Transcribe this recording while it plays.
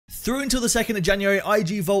Through until the 2nd of January,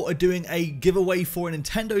 IG Vault are doing a giveaway for a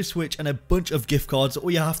Nintendo Switch and a bunch of gift cards.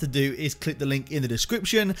 All you have to do is click the link in the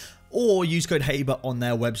description or use code HATER on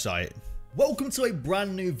their website. Welcome to a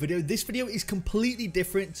brand new video. This video is completely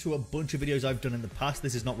different to a bunch of videos I've done in the past.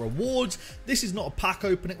 This is not rewards. This is not a pack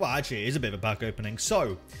opening. Well, actually, it is a bit of a pack opening.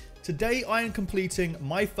 So, today I am completing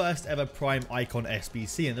my first ever Prime Icon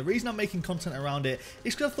SBC. And the reason I'm making content around it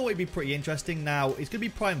is because I thought it'd be pretty interesting. Now, it's going to be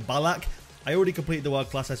Prime Balak. I already completed the World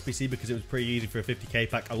Class SBC because it was pretty easy for a 50k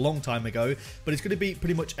pack a long time ago. But it's going to be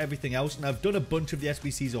pretty much everything else. And I've done a bunch of the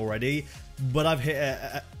SBCs already. But I've hit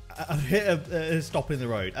a stop in the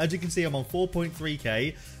road. As you can see, I'm on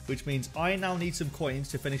 4.3k, which means I now need some coins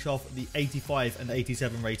to finish off the 85 and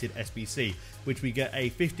 87 rated SBC, which we get a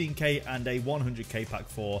 15k and a 100k pack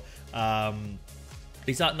for.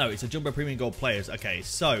 Is that? No, it's a Jumbo Premium Gold Players. Okay,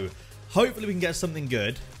 so hopefully we can get something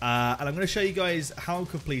good, and I'm going to show you guys how I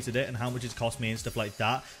completed it and how much it's cost me and stuff like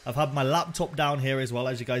that. I've had my laptop down here as well,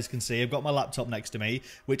 as you guys can see. I've got my laptop next to me,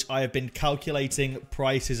 which I have been calculating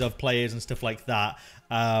prices of players and stuff like that,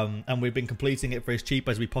 and we've been completing it for as cheap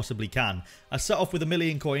as we possibly can. I set off with 1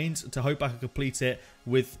 million coins to hope I can complete it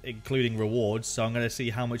with including rewards, so I'm going to see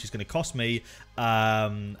how much it's going to cost me.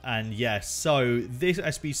 And yes, so this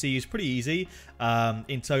SBC is pretty easy.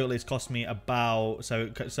 In total it's cost me about, so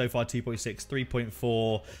far 2.6,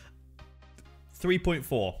 3.4,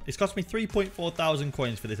 3.4. It's cost me 3.4 thousand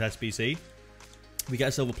coins for this SBC. We get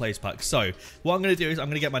a silver players pack. So what I'm going to do is I'm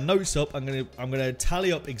going to get my notes up. I'm going to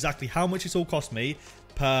tally up exactly how much it's all cost me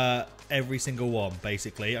per every single one.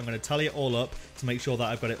 Basically, I'm going to tally it all up to make sure that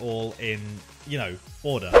I've got it all in, you know,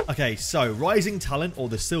 order. Okay, so Rising Talent, or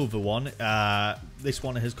the silver one, this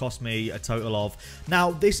one has cost me a total of,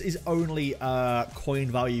 now this is only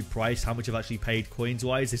coin value price, how much I've actually paid coins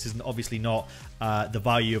wise. This is obviously not the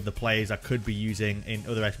value of the players I could be using in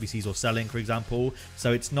other SBCs or selling, for example,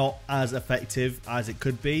 so it's not as effective as it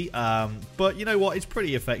could be, but you know what, it's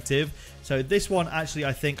pretty effective. So this one, actually,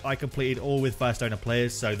 I think I completed all with first owner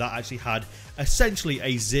players, so that actually had essentially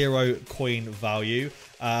a 0 coin value.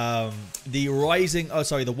 The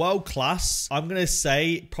the World Class, I'm gonna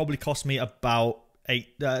say probably cost me about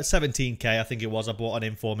 17k, I think it was. I bought an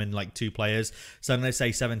inform in like 2 players, so I'm gonna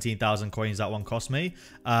say 17,000 coins that one cost me.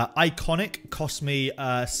 Iconic cost me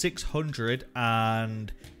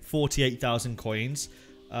 648,000 coins.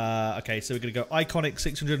 Okay, so we're gonna go Iconic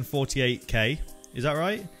 648k, is that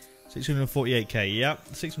right? 648k, yeah,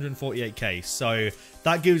 648k. So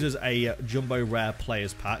that gives us a Jumbo Rare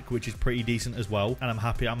Players Pack, which is pretty decent as well. And I'm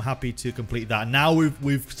happy to complete that. Now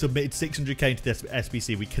we've submitted 600k into this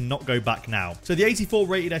SBC. We cannot go back now. So the 84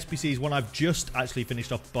 rated SBC is one I've just actually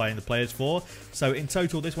finished off buying the players for. So in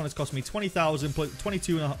total, this one has cost me 20,000,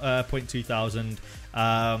 22.2 thousand,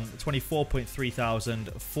 24.3 thousand,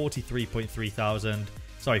 43.3 thousand.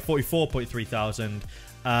 Sorry, 44.3 thousand.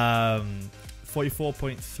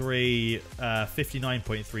 44.3,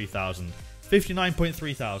 59.3 thousand.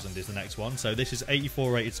 59.3 thousand is the next one. So this is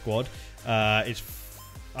 84 rated squad. I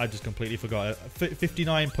just completely forgot it.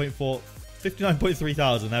 59.3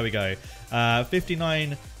 thousand. There we go.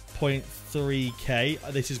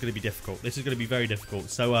 59.3k. This is going to be difficult. This is going to be very difficult.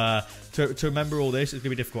 So to remember all this is going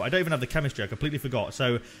to be difficult. I don't even have the chemistry. I completely forgot.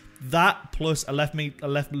 So that plus a left mid to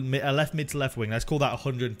left wing. Let's call that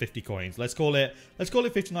 150 coins. Let's call it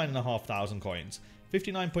 59,500 coins.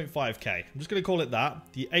 59.5k. I'm just going to call it that.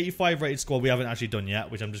 The 85 rated squad we haven't actually done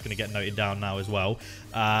yet, which I'm just going to get noted down now as well.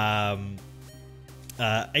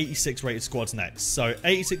 86 rated squad's next. So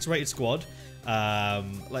 86 rated squad.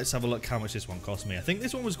 Let's have a look how much this one cost me. I think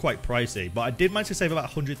this one was quite pricey, but I did manage to save about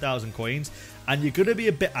 100,000 coins. And you're going to be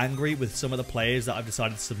a bit angry with some of the players that I've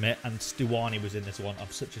decided to submit, and Stuani was in this one.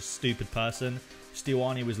 I'm such a stupid person.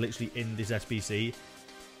 Stuani was literally in this SBC.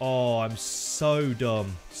 Oh, I'm so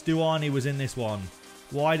dumb. Stuani was in this one.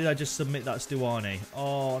 Why did I just submit that Stuani?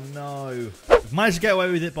 Oh no. I've managed to get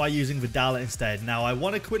away with it by using Vidal instead. Now I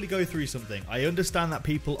want to quickly go through something. I understand that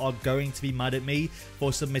people are going to be mad at me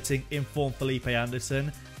for submitting Inform Felipe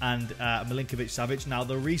Anderson and Milinkovic Savic. Now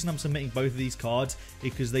the reason I'm submitting both of these cards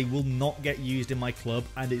is because they will not get used in my club,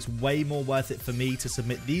 and it's way more worth it for me to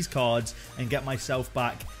submit these cards and get myself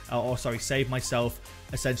back, save myself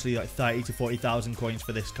essentially like 30 to 40,000 coins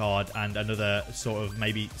for this card, and another sort of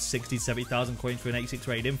maybe 60 to 70,000 coins for an 86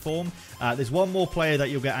 rated inform. There's one more player that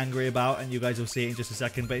you'll get angry about, and you guys will see it in just a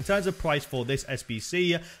second. But in terms of price for this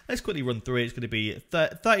SBC, let's quickly run through it. It's going to be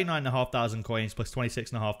 39,500 coins plus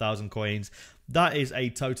 26,500 coins. That is a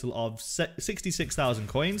total of 66,000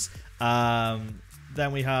 coins.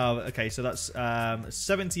 Then we have, okay, so that's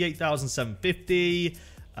 78,750.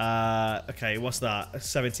 Okay, what's that?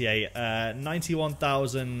 78.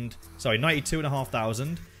 91,000. Sorry,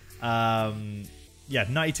 92,500. Yeah,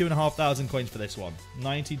 92,500 coins for this one.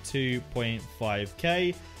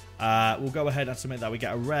 92.5k. We'll go ahead and submit that. We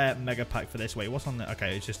get a rare mega pack for this. Wait, what's on the...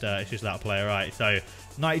 Okay, it's just that player, right? So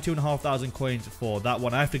 92,500 coins for that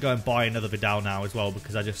one. I have to go and buy another Vidal now as well,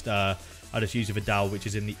 because I just used a Vidal, which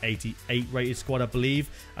is in the 88 rated squad, I believe.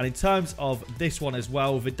 And in terms of this one as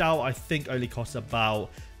well, Vidal I think only costs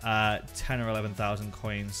about 10 or 11,000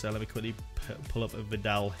 coins. So let me quickly pull up a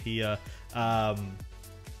Vidal here.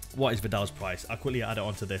 What is Vidal's price? I'll quickly add it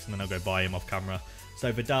onto this and then I'll go buy him off camera.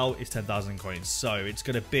 So Vidal is 10,000 coins. So it's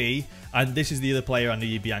going to be, and this is the other player I knew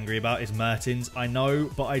you'd be angry about, is Mertens. I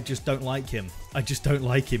know, but I just don't like him. I just don't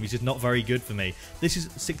like him. He's just not very good for me. This is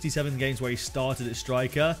 67 games where he started at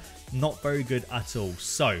striker. Not very good at all.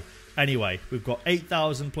 So anyway, we've got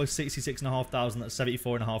 8,000 plus 66,500. That's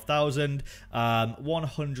 74,500.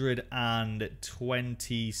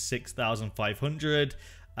 126,500.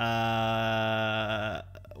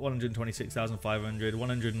 126,500,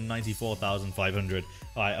 194,500.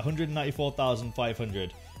 Alright,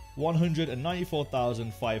 194,500,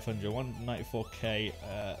 194,500, 194k,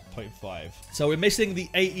 0.5. So we're missing the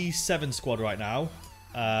 87 squad right now,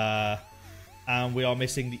 and we are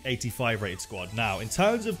missing the 85 rated squad. Now, in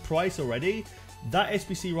terms of price already, that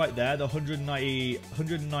SBC right there, the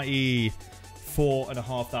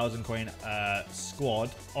 194,500 coin squad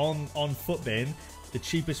on Futbin, the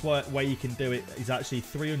cheapest way you can do it is actually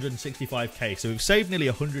 365k. So we've saved nearly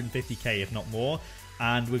 150k, if not more.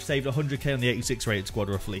 And we've saved 100k on the 86 rated squad,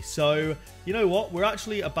 roughly. So, you know what? We're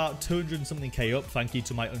actually about 200 and something k up, thank you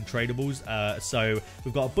to my untradables. So,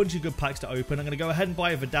 we've got a bunch of good packs to open. I'm going to go ahead and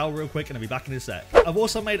buy a Vidal real quick, and I'll be back in a sec. I've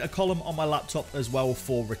also made a column on my laptop as well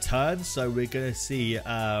for returns. So, we're going to see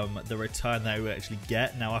the return that we actually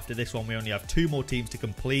get. Now, after this one, we only have 2 more teams to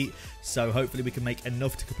complete. So, hopefully, we can make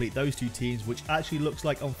enough to complete those 2 teams, which actually looks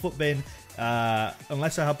like on Futbin,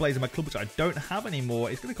 unless I have players in my club, which I don't have anymore,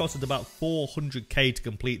 it's going to cost us about 400k to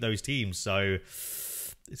complete those teams. So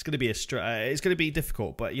it's going to be it's going to be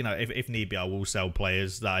difficult. But you know, if need be, I will sell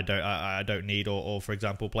players that I don't need, or for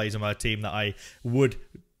example, players on my team that I would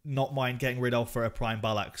not mind getting rid of for a prime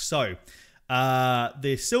Ballack. So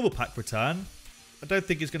the silver pack return, I don't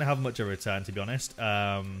think it's going to have much of a return, to be honest.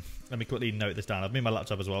 Let me quickly note this down. I've moved my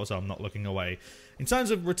laptop as well, so I'm not looking away. In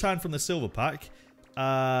terms of return from the silver pack,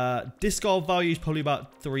 discard value is probably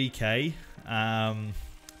about 3k.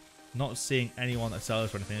 Not seeing anyone that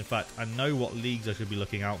sells for anything. In fact, I know what leagues I should be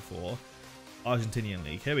looking out for. Argentinian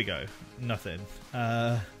league, here we go. Nothing.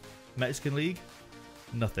 Mexican league,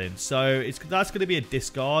 nothing. So that's going to be a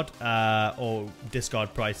discard, or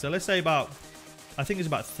discard price. So let's say about, I think it's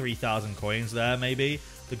about 3,000 coins there, maybe.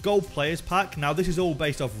 The gold players pack. Now this is all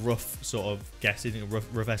based off rough sort of guessing,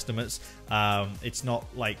 rough estimates. It's not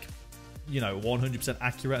like, you know, 100%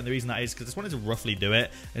 accurate, and the reason that is because I just wanted to roughly do it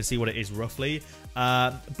and see what it is roughly.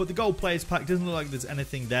 But the gold players pack doesn't look like there's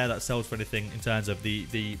anything there that sells for anything in terms of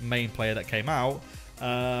the main player that came out,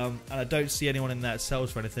 and I don't see anyone in there that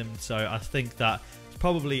sells for anything. So I think that it's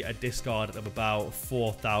probably a discard of about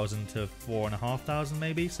 4,000 to 4,500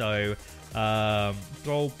 maybe. So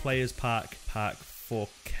gold players pack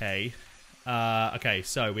 4k. Okay,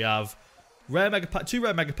 so we have rare mega pack, 2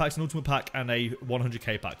 rare mega packs, an ultimate pack, and a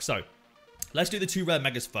 100k pack. So let's do the 2 rare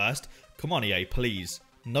megas first. Come on, EA, please.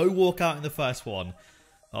 No walkout in the first one.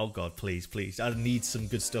 Oh, God, please, please. I need some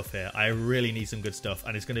good stuff here. I really need some good stuff.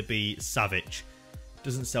 And it's going to be Savage.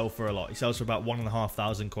 Doesn't sell for a lot. He sells for about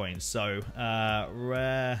 1,500 coins. So,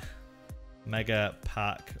 rare mega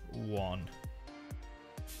pack 1.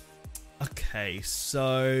 Okay,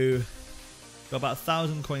 so got about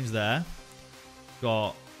 1,000 coins there.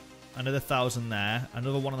 Got another 1,000 there.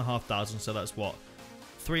 Another 1,500. So that's what?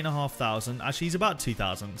 3,500. Actually, he's about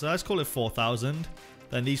 2,000. So let's call it 4,000.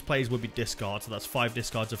 Then these players would be discards. So that's 5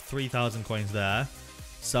 discards of 3,000 coins there.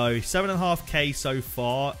 So 7.5k so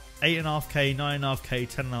far. 8.5k, 9.5k,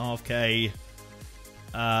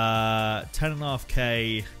 10.5k,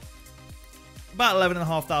 10.5k. About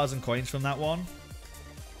 11,500 coins from that one.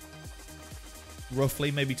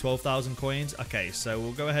 Roughly, maybe 12,000 coins. Okay, so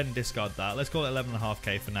we'll go ahead and discard that. Let's call it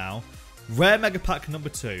 11.5k for now. Rare Mega Pack number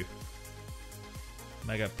 2.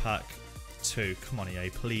 Mega Pack 2. Come on,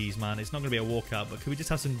 EA, please, man. It's not going to be a walkout, but can we just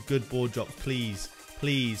have some good board drops, please?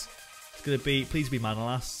 Please. It's going to be, please be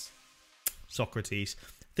Manolas. Socrates. I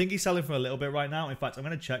think he's selling for a little bit right now. In fact, I'm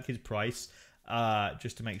going to check his price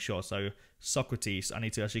just to make sure. So, Socrates. I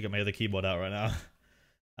need to actually get my other keyboard out right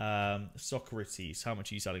now. Socrates. How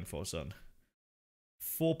much are you selling for, son?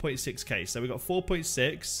 4.6k. So we got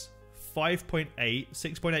 4.6, 5.8,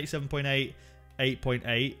 6.8, 7.8,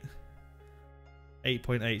 8.8.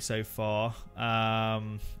 8.8 so far.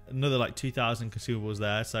 Another like 2,000 consumables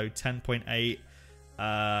there. So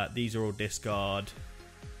 10.8. These are all discard.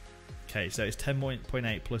 Okay, so it's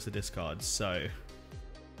 10.8 plus the discards. So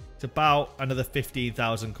it's about another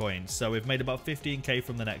 15,000 coins. So we've made about 15k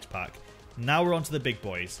from the next pack. Now we're on to the big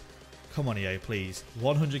boys. Come on, EA, please.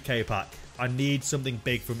 100k pack. I need something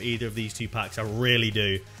big from either of these two packs. I really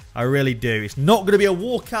do. I really do. It's not going to be a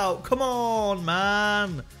walkout. Come on,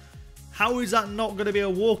 man. How is that not going to be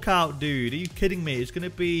a walkout, dude? Are you kidding me? It's going to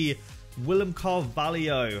be Willem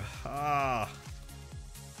Carvalho.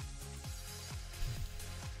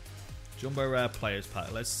 Jumbo Rare Players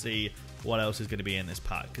Pack. Let's see what else is going to be in this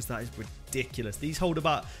pack, because that is ridiculous. These hold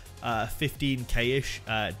about 15k-ish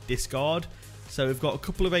discard. So we've got a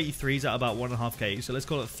couple of 83s at about 1.5k. So let's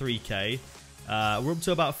call it 3k. We're up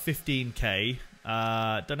to about 15k.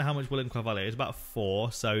 Don't know how much Willem Carvalho is. About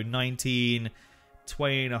 4. So 19,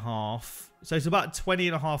 20.5. So it's about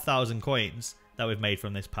 20,500 coins that we've made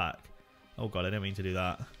from this pack. Oh god, I didn't mean to do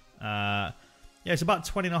that. Yeah, it's about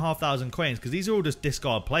 20,500 coins, because these are all just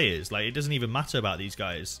discard players. Like, it doesn't even matter about these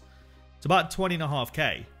guys. It's about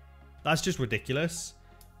 20.5k. That's just ridiculous.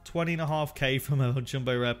 20.5k from a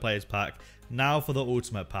Jumbo Rare Players pack. Now for the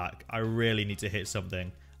Ultimate pack. I really need to hit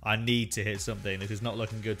something. I need to hit something. This is not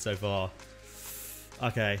looking good so far.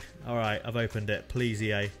 Okay, alright, I've opened it. Please,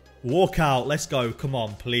 EA. Walk out. Let's go. Come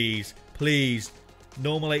on, please. Please.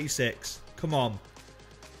 Normal 86. Come on.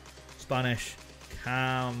 Spanish.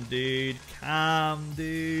 Calm, dude. Calm,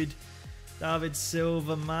 dude. David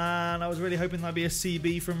Silva, man. I was really hoping that'd be a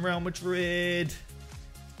CB from Real Madrid.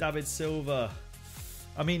 David Silva.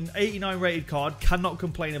 I mean, 89 rated card. Cannot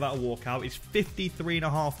complain about a walkout. It's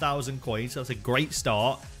 53,500 coins. So that's a great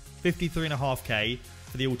start. 53.5k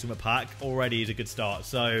for the Ultimate pack. Already is a good start.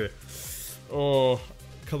 So, oh,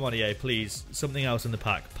 come on, EA, please. Something else in the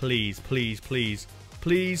pack. Please, please, please,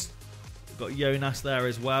 please. Got Jonas there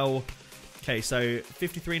as well. Okay, so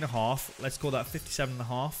 53.5. Let's call that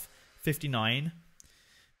 57.5. 59.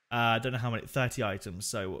 I don't know how many. 30 items.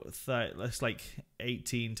 So that's like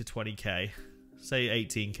 18 to 20k. Say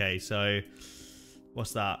 18k. So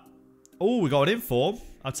what's that? Oh, we got an inform.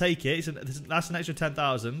 I'll take it. That's an extra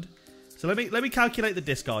 10,000. So let me calculate the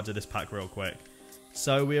discards of this pack real quick.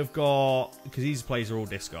 So we have got, because these plays are all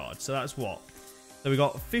discards. So that's what? So we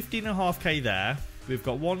got 15.5k there. We've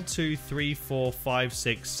got 1, 2, 3, 4, 5,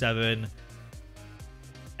 6, 7,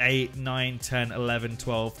 8, 9, 10, 11,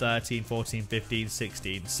 12, 13, 14, 15,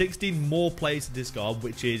 16. 16 more plays to discard,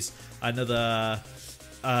 which is another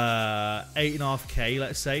 8.5k,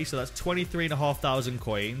 let's say. So that's 23,500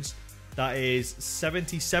 coins. That is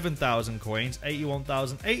 77,000 coins,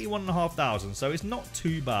 81,000, 81,500. So it's not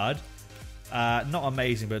too bad. Not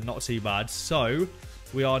amazing, but not too bad. So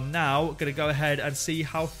we are now going to go ahead and see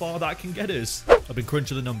how far that can get us. I've been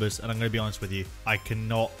crunching the numbers, and I'm going to be honest with you. I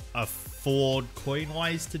cannot afford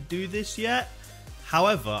coin-wise to do this yet.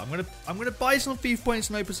 However, I'm gonna buy some FIFA points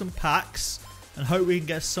and open some packs, and hope we can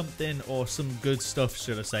get something, or some good stuff,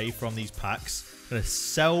 should I say, from these packs. I'm going to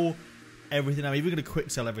sell everything. I'm even going to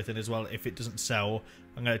quick sell everything as well if it doesn't sell.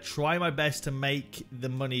 I'm going to try my best to make the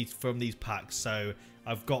money from these packs. So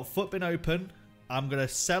I've got Footbin open. I'm going to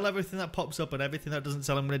sell everything that pops up, and everything that doesn't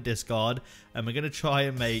sell I'm going to discard. And we're going to try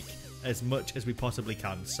and make as much as we possibly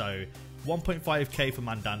can. So 1.5k for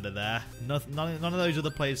Mandanda there. None of those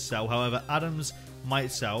other players sell. However, Adams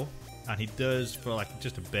might sell, and he does for like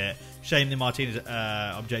just a bit. Shame the Martinez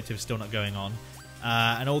objective is still not going on.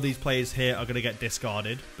 And all these players here are going to get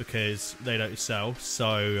discarded because they don't sell.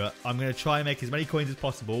 So I'm going to try and make as many coins as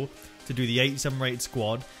possible to do the 87 rated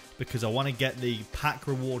squad, because I want to get the pack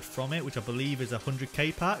reward from it, which I believe is a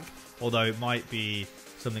 100k pack, although it might be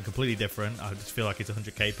something completely different. I just feel like it's a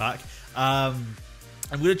 100k pack. I'm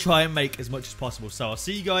going to try and make as much as possible. So I'll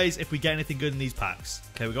see you guys if we get anything good in these packs.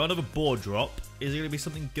 Okay, we got another board drop. Is it going to be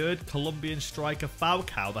something good? Colombian striker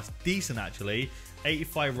Falcao. That's decent, actually.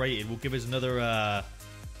 85 rated. Will give us another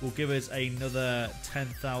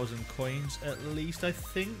 10,000 coins at least, I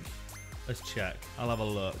think. Let's check. I'll have a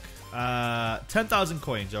look. 10,000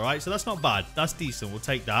 coins, all right? So that's not bad. That's decent. We'll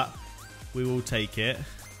take that. We will take it.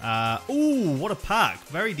 Ooh, what a pack.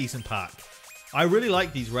 Very decent pack. I really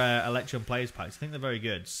like these rare Electrum Players packs. I think they're very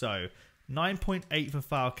good. So 9.8 for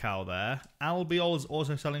Falcao there. Albiol is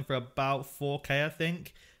also selling for about 4k, I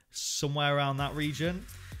think. Somewhere around that region.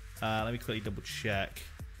 Let me quickly double check.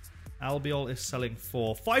 Albiol is selling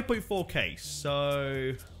for 5.4k.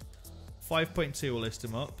 So 5.2 will list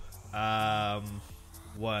him up.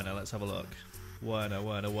 Werner, let's have a look. Werner.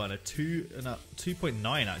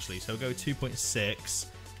 2.9 actually. So we'll go 2.6.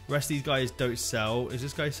 Rest of these guys don't sell. Is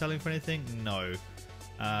this guy selling for anything? No.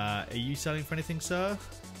 Are you selling for anything, sir?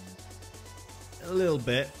 A little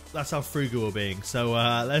bit. That's how frugal we're being. So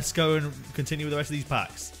let's go and continue with the rest of these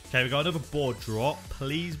packs. Okay, we got another board drop.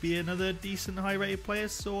 Please be another decent high-rated player,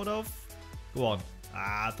 sort of. Go on.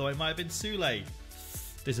 I thought it might have been Sule.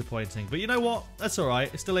 Disappointing. But you know what? That's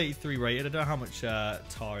alright. It's still 83 rated. I don't know how much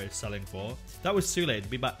Tar is selling for. That was Sule. It'd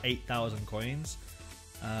be about 8,000 coins.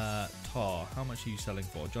 Tar. How much are you selling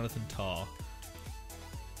for? Jonathan Tar.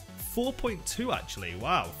 4.2 actually.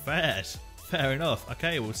 Wow. Fair enough.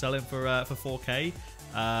 Okay, we'll sell him for 4k.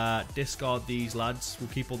 Discard these lads. We'll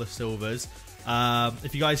keep all the silvers.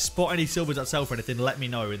 If you guys spot any silvers that sell for anything, let me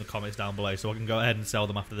know in the comments down below so I can go ahead and sell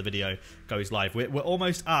them after the video goes live. We're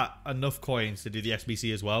almost at enough coins to do the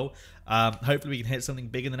SBC as well. Hopefully we can hit something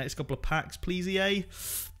big in the next couple of packs, please EA.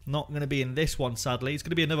 Not going to be in this one, sadly. It's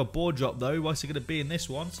going to be another board drop though. What's it going to be in this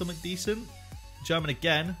one? Something decent. German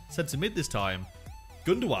again. Sent to mid this time.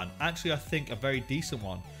 Gundogan. Actually, I think a very decent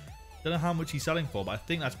one. Don't know how much he's selling for, but I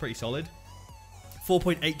think that's pretty solid.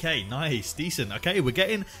 4.8k, nice, decent. Okay, we're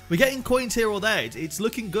getting coins here or there. It's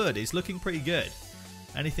looking good. It's looking pretty good.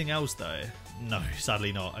 Anything else though? No,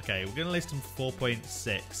 sadly not. Okay, we're gonna list them for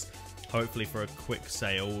 4.6. Hopefully for a quick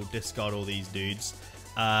sale. We'll discard all these dudes.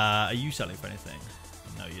 Are you selling for anything?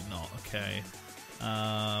 No, you're not. Okay.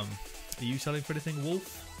 Are you selling for anything,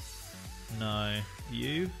 Wolf? No.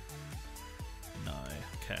 You? No.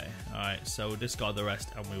 Okay, alright, so we'll discard the rest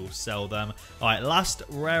and we will sell them. Alright, last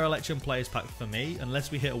rare election players pack for me. Unless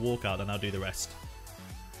we hit a walkout, then I'll do the rest.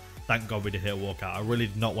 Thank God we did hit a walkout. I really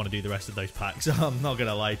did not want to do the rest of those packs. I'm not going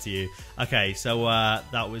to lie to you. Okay, so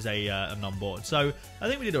that was a non-board. So I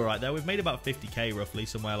think we did alright there. We've made about 50k roughly,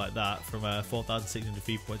 somewhere like that, from 4,600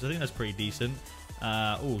 FIFA points. I think that's pretty decent.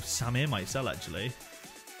 Oh, Samir might sell actually.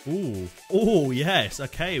 Ooh. Oh, yes.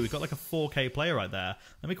 Okay, we've got like a 4k player right there.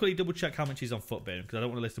 Let me quickly double check how much he's on Footbin because I don't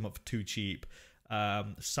want to list him up for too cheap.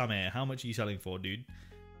 Samir, how much are you selling for, dude?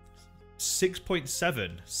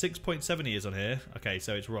 6.7. 6.7 he is on here. Okay,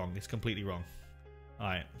 so it's wrong. It's completely wrong. All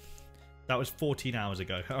right. That was 14 hours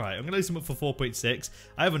ago. All right, I'm going to list him up for 4.6.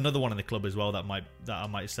 I have another one in the club as well that I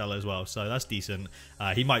might sell as well, so that's decent.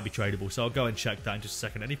 He might be tradable, so I'll go and check that in just a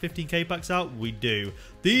second. Any 15k packs out? We do.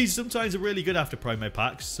 These sometimes are really good after promo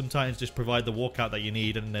packs. Sometimes just provide the walkout that you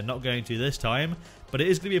need, and they're not going to this time. But it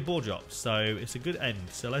is going to be a board drop, so it's a good end.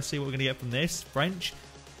 So let's see what we're going to get from this. French,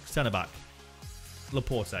 centre back.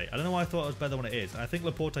 Laporte. I don't know why I thought it was better than it is. I think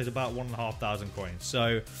Laporte is about 1,500 coins,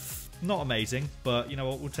 so not amazing, but you know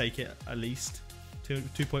what, we'll take it at least.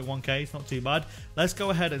 2.1k, it's not too bad. Let's go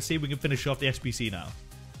ahead and see if we can finish off the SBC now.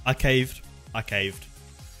 I caved.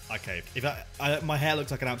 My hair looks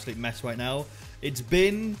like an absolute mess right now. It's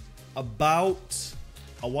been about,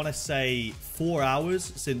 I want to say, 4 hours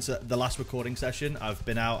since the last recording session. I've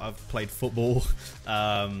been out, I've played football,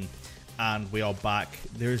 and we are back.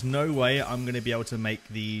 There is no way I'm going to be able to make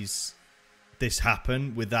this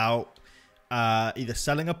happen without either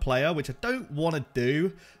selling a player, which I don't want to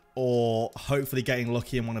do, or hopefully getting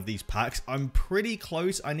lucky in one of these packs. I'm pretty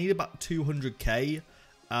close. I need about 200k,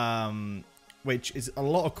 which is a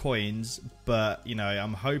lot of coins, but you know,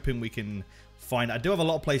 I'm hoping we can find. I do have a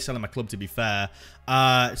lot of players selling my club, to be fair,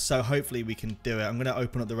 so hopefully we can do it. I'm going to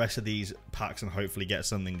open up the rest of these packs and hopefully get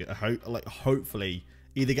something. Hopefully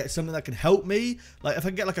either get something that can help me, like if I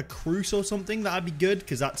can get like a Cruz or something, that'd be good,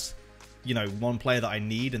 because that's, you know, one player that I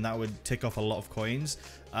need, and that would tick off a lot of coins,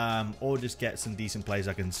 or just get some decent players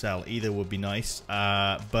I can sell. Either would be nice,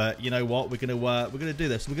 but you know what, we're gonna do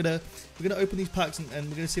this. We're gonna open these packs and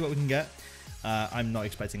we're gonna see what we can get. I'm not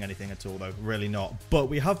expecting anything at all though, really not. But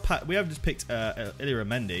we have just picked Ilya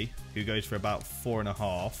Mendy, who goes for about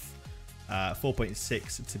 4.5,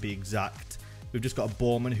 4.6 to be exact. We've just got a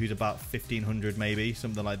Borman who's about 1,500 maybe,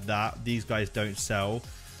 something like that. These guys don't sell.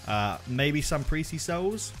 Maybe Sam Presti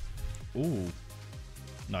sells. Ooh.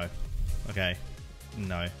 No. Okay.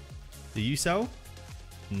 No. Do you sell?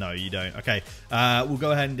 No, you don't. Okay. We'll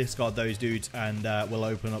go ahead and discard those dudes, and we'll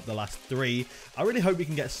open up the last three. I really hope we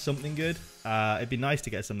can get something good. It'd be nice to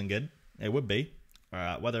get something good. It would be.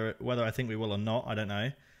 Whether I think we will or not, I don't know.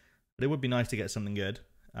 But it would be nice to get something good.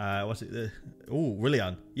 What's it? Oh,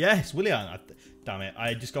 Willian. Yes, Willian. Damn it.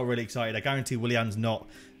 I just got really excited. I guarantee Willian's not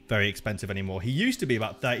very expensive anymore. He used to be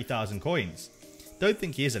about 30,000 coins. Don't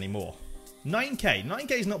think he is anymore. 9k.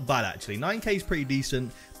 9k is not bad, actually. 9k is pretty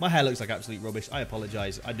decent. My hair looks like absolute rubbish. I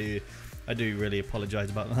apologize. I do really apologize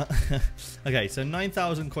about that. Okay, so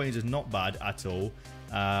 9,000 coins is not bad at all.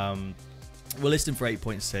 We'll list him for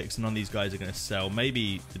 8.6. None of these guys are going to sell.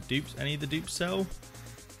 Maybe the dupes. Any of the dupes sell?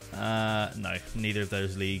 No, neither of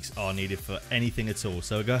those leagues are needed for anything at all.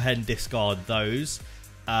 So we'll go ahead and discard those.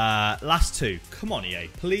 Last two. Come on, EA.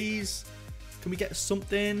 Please. Can we get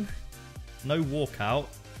something? No walkout.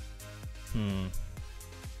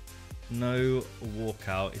 No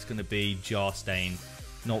walkout. It's going to be jar stain.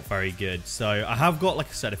 Not very good. So I have got, like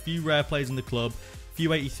I said, a few rare plays in the club, a few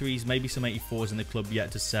 83s, maybe some 84s in the club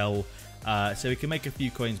yet to sell. So we can make a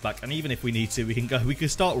few coins back, and even if we need to, we can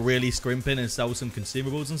start really scrimping and sell some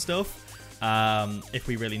consumables and stuff if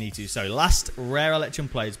we really need to. So last rare election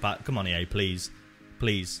players pack. Come on, EA, please,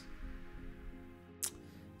 please.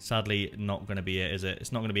 Sadly, not going to be it, is it?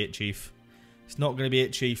 It's not going to be it, Chief. It's not going to be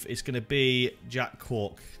it, Chief. It's going to be Jack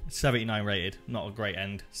Cork, 79 rated. Not a great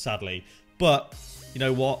end, sadly. But you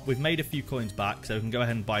know what? We've made a few coins back, so we can go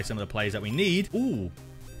ahead and buy some of the players that we need. Ooh.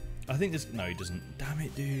 I think this... No, he doesn't. Damn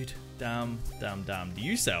it, dude. Damn. Do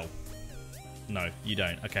you sell? No, you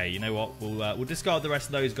don't. Okay, you know what? We'll discard the rest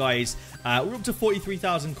of those guys. We're up to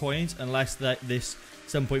 43,000 coins, unless this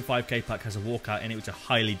 7.5k pack has a walkout in it, which I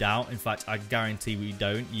highly doubt. In fact, I guarantee we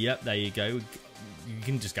don't. Yep, there you go. You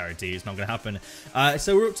can just guarantee it's not going to happen.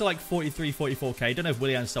 So we're up to like 43, 44k. Don't know if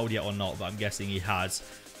Willian sold yet or not, but I'm guessing he has.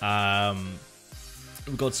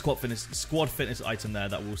 We've got squad fitness item there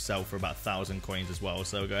that will sell for about 1,000 coins as well.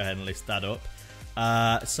 So we'll go ahead and list that up.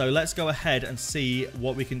 So let's go ahead and see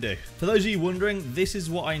what we can do. For those of you wondering, this is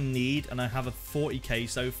what I need, and I have a 40k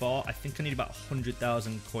so far. I think I need about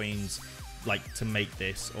 100,000 coins like to make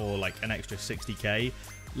this, or like an extra 60k.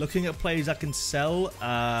 Looking at players I can sell,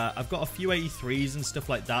 I've got a few 83s and stuff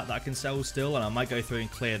like that I can sell still, and I might go through and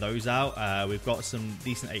clear those out. We've got some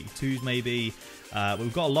decent 82s maybe.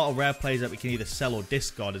 We've got a lot of rare players that we can either sell or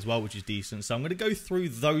discard as well, which is decent. So I'm going to go through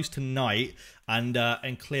those tonight and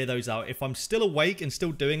clear those out. If I'm still awake and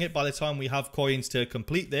still doing it by the time we have coins to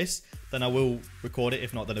complete this, then I will record it.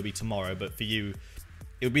 If not, then it'll be tomorrow. But for you,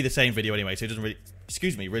 it would be the same video anyway, so it doesn't really...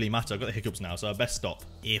 Excuse me, really matter. I've got the hiccups now, so I best stop.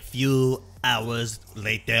 A few hours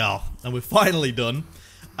later, and we're finally done.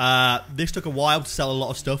 This took a while to sell a lot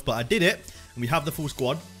of stuff, but I did it, and we have the full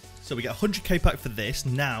squad. So we get 100k pack for this.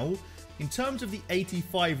 Now, in terms of the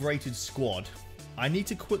 85 rated squad, I need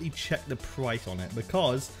to quickly check the price on it,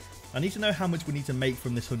 because I need to know how much we need to make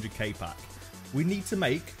from this 100k pack. We need to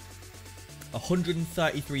make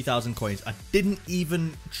 133,000 coins. I didn't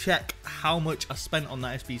even check how much I spent on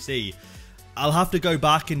that SBC. I'll have to go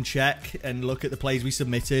back and check and look at the plays we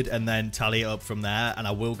submitted and then tally it up from there, and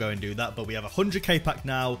I will go and do that. But we have a 100k pack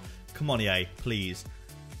now. Come on, EA, please.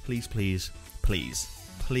 Please, please, please,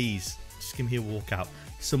 please. Just give me a walkout.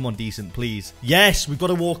 Someone decent, please. Yes, we've got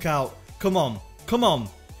a walkout. Come on, come on.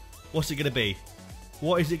 What's it going to be?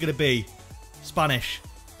 What is it going to be? Spanish.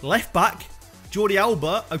 Left back. Jordi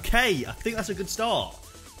Alba. Okay, I think that's a good start.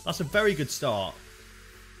 That's a very good start.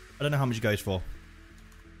 I don't know how much he goes for.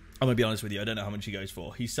 I'm going to be honest with you. I don't know how much he goes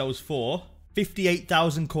for. He sells for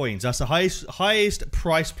 58,000 coins. That's the highest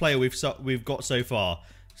price player we've got so far.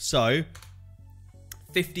 So,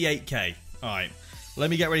 58k. All right.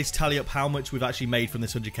 Let me get ready to tally up how much we've actually made from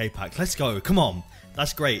this 100k pack. Let's go. Come on.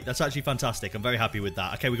 That's great. That's actually fantastic. I'm very happy with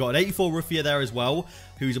that. Okay, we got an 84 Ruffia there as well,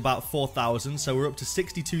 who's about 4,000. So, we're up to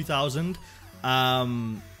 62,000.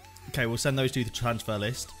 Okay, we'll send those to the transfer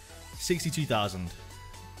list. 62,000.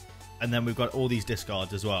 And then we've got all these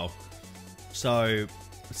discards as well. So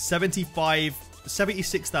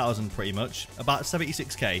 76,000 pretty much. About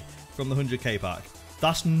 76k from the 100k pack.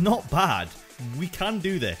 That's not bad. We can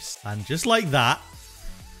do this. And just like that,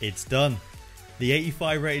 it's done. The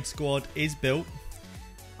 85 rated squad is built.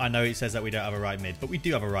 I know it says that we don't have a right mid, but we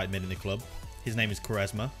do have a right mid in the club. His name is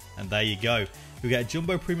Quaresma. And there you go. We get a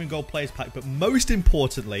Jumbo Premium Gold Players Pack. But most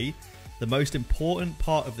importantly, the most important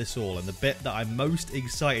part of this all, and the bit that I'm most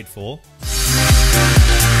excited for,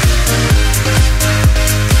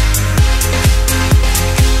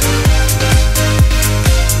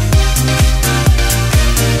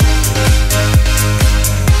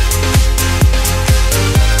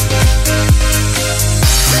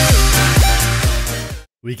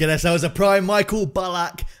 we get ourselves a Prime Michael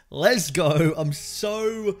Ballack. Let's go. I'm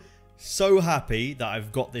so happy that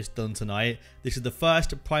I've got this done tonight. This is the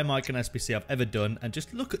first Prime Icon SBC I've ever done, and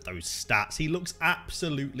just look at those stats. He looks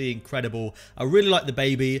absolutely incredible. I really like the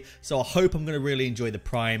baby, so I hope I'm going to really enjoy the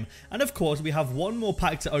Prime. And of course, we have one more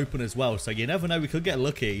pack to open as well, so you never know, we could get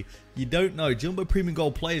lucky. You don't know. Jumbo Premium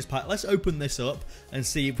Gold Players Pack. Let's open this up and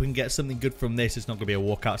see if we can get something good from this. It's not going to be a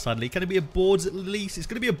walkout, sadly. Can it be a boards at least? It's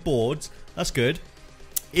going to be a boards. That's good.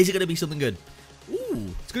 Is it going to be something good? Ooh,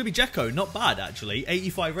 it's going to be Dzeko. Not bad, actually.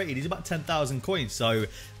 85 rated. He's about 10,000 coins. So,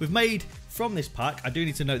 we've made, from this pack, I do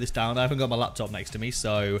need to note this down. I haven't got my laptop next to me.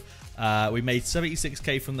 So, we made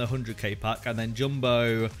 76k from the 100k pack. And then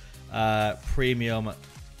Jumbo Premium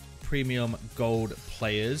Gold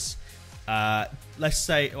Players. let's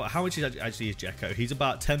say, well, how much is actually is Jekko? He's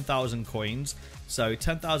about 10,000 coins. So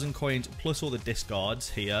 10,000 coins plus all the discards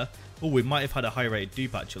here. Oh, we might have had a high rated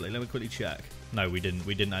dupe actually. Let me quickly check. No, we didn't.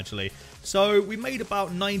 We didn't actually. So we made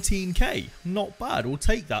about 19k. Not bad. We'll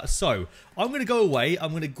take that. So I'm going to go away.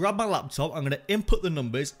 I'm going to grab my laptop. I'm going to input the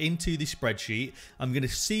numbers into the spreadsheet. I'm going to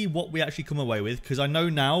see what we actually come away with, because I know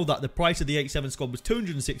now that the price of the 87 squad was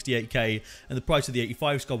 268k and the price of the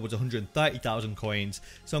 85 squad was 130,000 coins.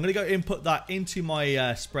 So I'm going to go input that into my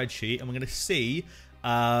spreadsheet, and we're going to see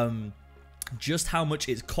just how much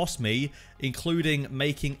it's cost me, including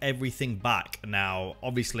making everything back. Now,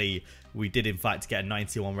 obviously, we did in fact get a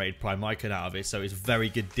 91 rated prime icon out of it, so it's a very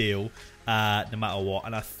good deal, no matter what.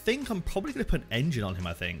 And I think I'm probably going to put an engine on him,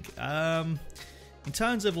 I think. In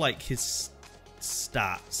terms of, like, his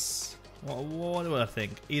stats, what do I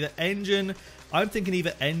think? Either engine, I'm thinking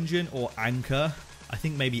either engine or anchor. I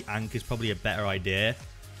think maybe anchor is probably a better idea.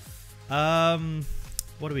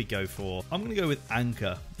 What do we go for? I'm going to go with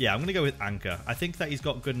anchor. Yeah, I'm going to go with anchor. I think that he's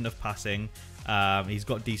got good enough passing. He's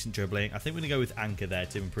got decent dribbling. I think we're going to go with anchor there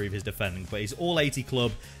to improve his defending. But he's all 80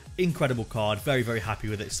 club. Incredible card. Very, very happy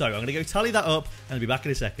with it. So I'm going to go tally that up and I'll be back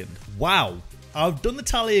in a second. Wow. I've done the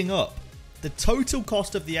tallying up. The total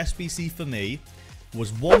cost of the SBC for me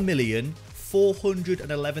was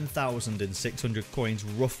 1,411,600 coins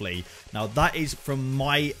roughly. Now that is from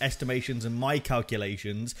my estimations and my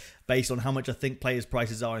calculations based on how much I think players'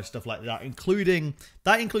 prices are and stuff like that, including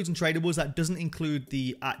untradables. That doesn't include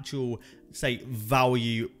the actual, say,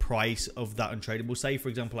 value price of that untradable. Say for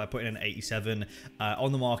example I put in an 87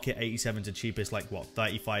 on the market. 87's the cheapest, like what,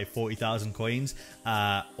 40,000 coins,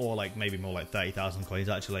 or like maybe more like 30,000 coins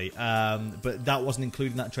actually, but that wasn't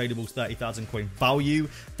including that tradable's 30,000 coin value.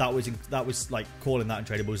 That was like calling that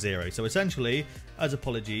untradable zero. So essentially, as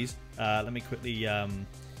apologies, let me quickly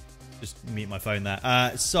just mute my phone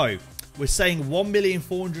there. So we're saying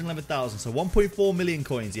 1,411,000, so 1.4 million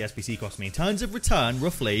coins the SBC cost me. In terms of return,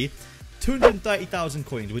 roughly 230,000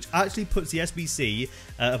 coins, which actually puts the SBC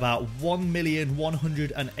at about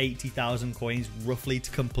 1,180,000 coins roughly to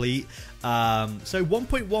complete. So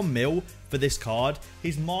 1.1 mil for this card.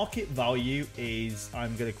 His market value is,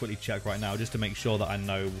 I'm going to quickly check right now just to make sure that I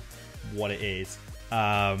know what it is.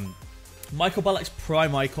 Michael Ballack's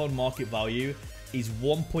prime icon market value is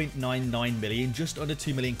 1.99 million, just under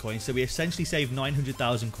 2 million coins. So we essentially saved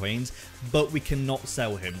 900,000 coins, but we cannot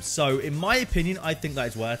sell him. So in my opinion, I think that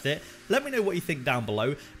is worth it. Let me know what you think down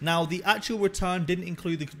below. Now, the actual return didn't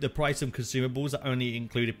include the price of consumables. That only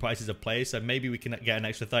included prices of players. So maybe we can get an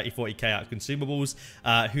extra 30, 40k out of consumables.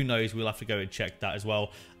 Who knows? We'll have to go and check that as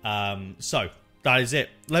well. So that is it.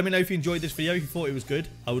 Let me know if you enjoyed this video, if you thought it was good.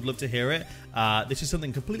 I would love to hear it. This is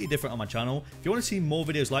something completely different on my channel. If you want to see more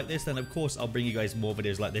videos like this, then of course I'll bring you guys more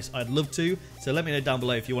videos like this. I'd love to. So let me know down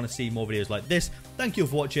below if you want to see more videos like this. Thank you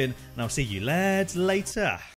for watching, and I'll see you lads later.